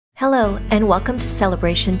Hello and welcome to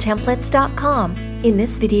CelebrationTemplates.com. In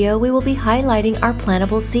this video, we will be highlighting our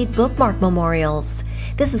plantable seed bookmark memorials.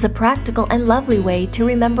 This is a practical and lovely way to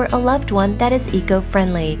remember a loved one that is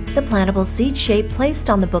eco-friendly. The plantable seed shape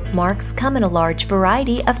placed on the bookmarks come in a large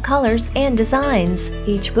variety of colors and designs.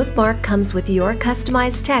 Each bookmark comes with your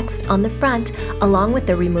customized text on the front along with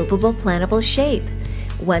the removable plantable shape.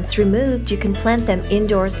 Once removed, you can plant them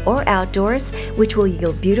indoors or outdoors, which will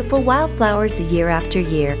yield beautiful wildflowers year after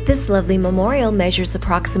year. This lovely memorial measures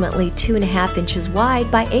approximately 2.5 inches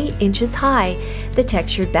wide by 8 inches high. The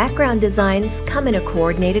textured background designs come in a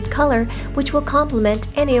coordinated color, which will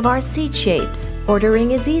complement any of our seed shapes.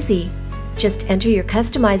 Ordering is easy. Just enter your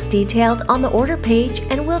customized detail on the order page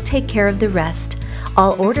and we'll take care of the rest.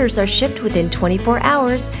 All orders are shipped within 24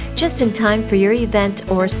 hours, just in time for your event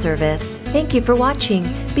or service. Thank you for watching.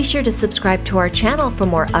 Be sure to subscribe to our channel for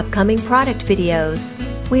more upcoming product videos.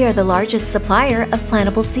 We are the largest supplier of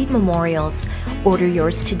plantable seed memorials. Order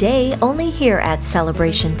yours today only here at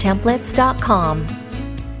CelebrationTemplates.com.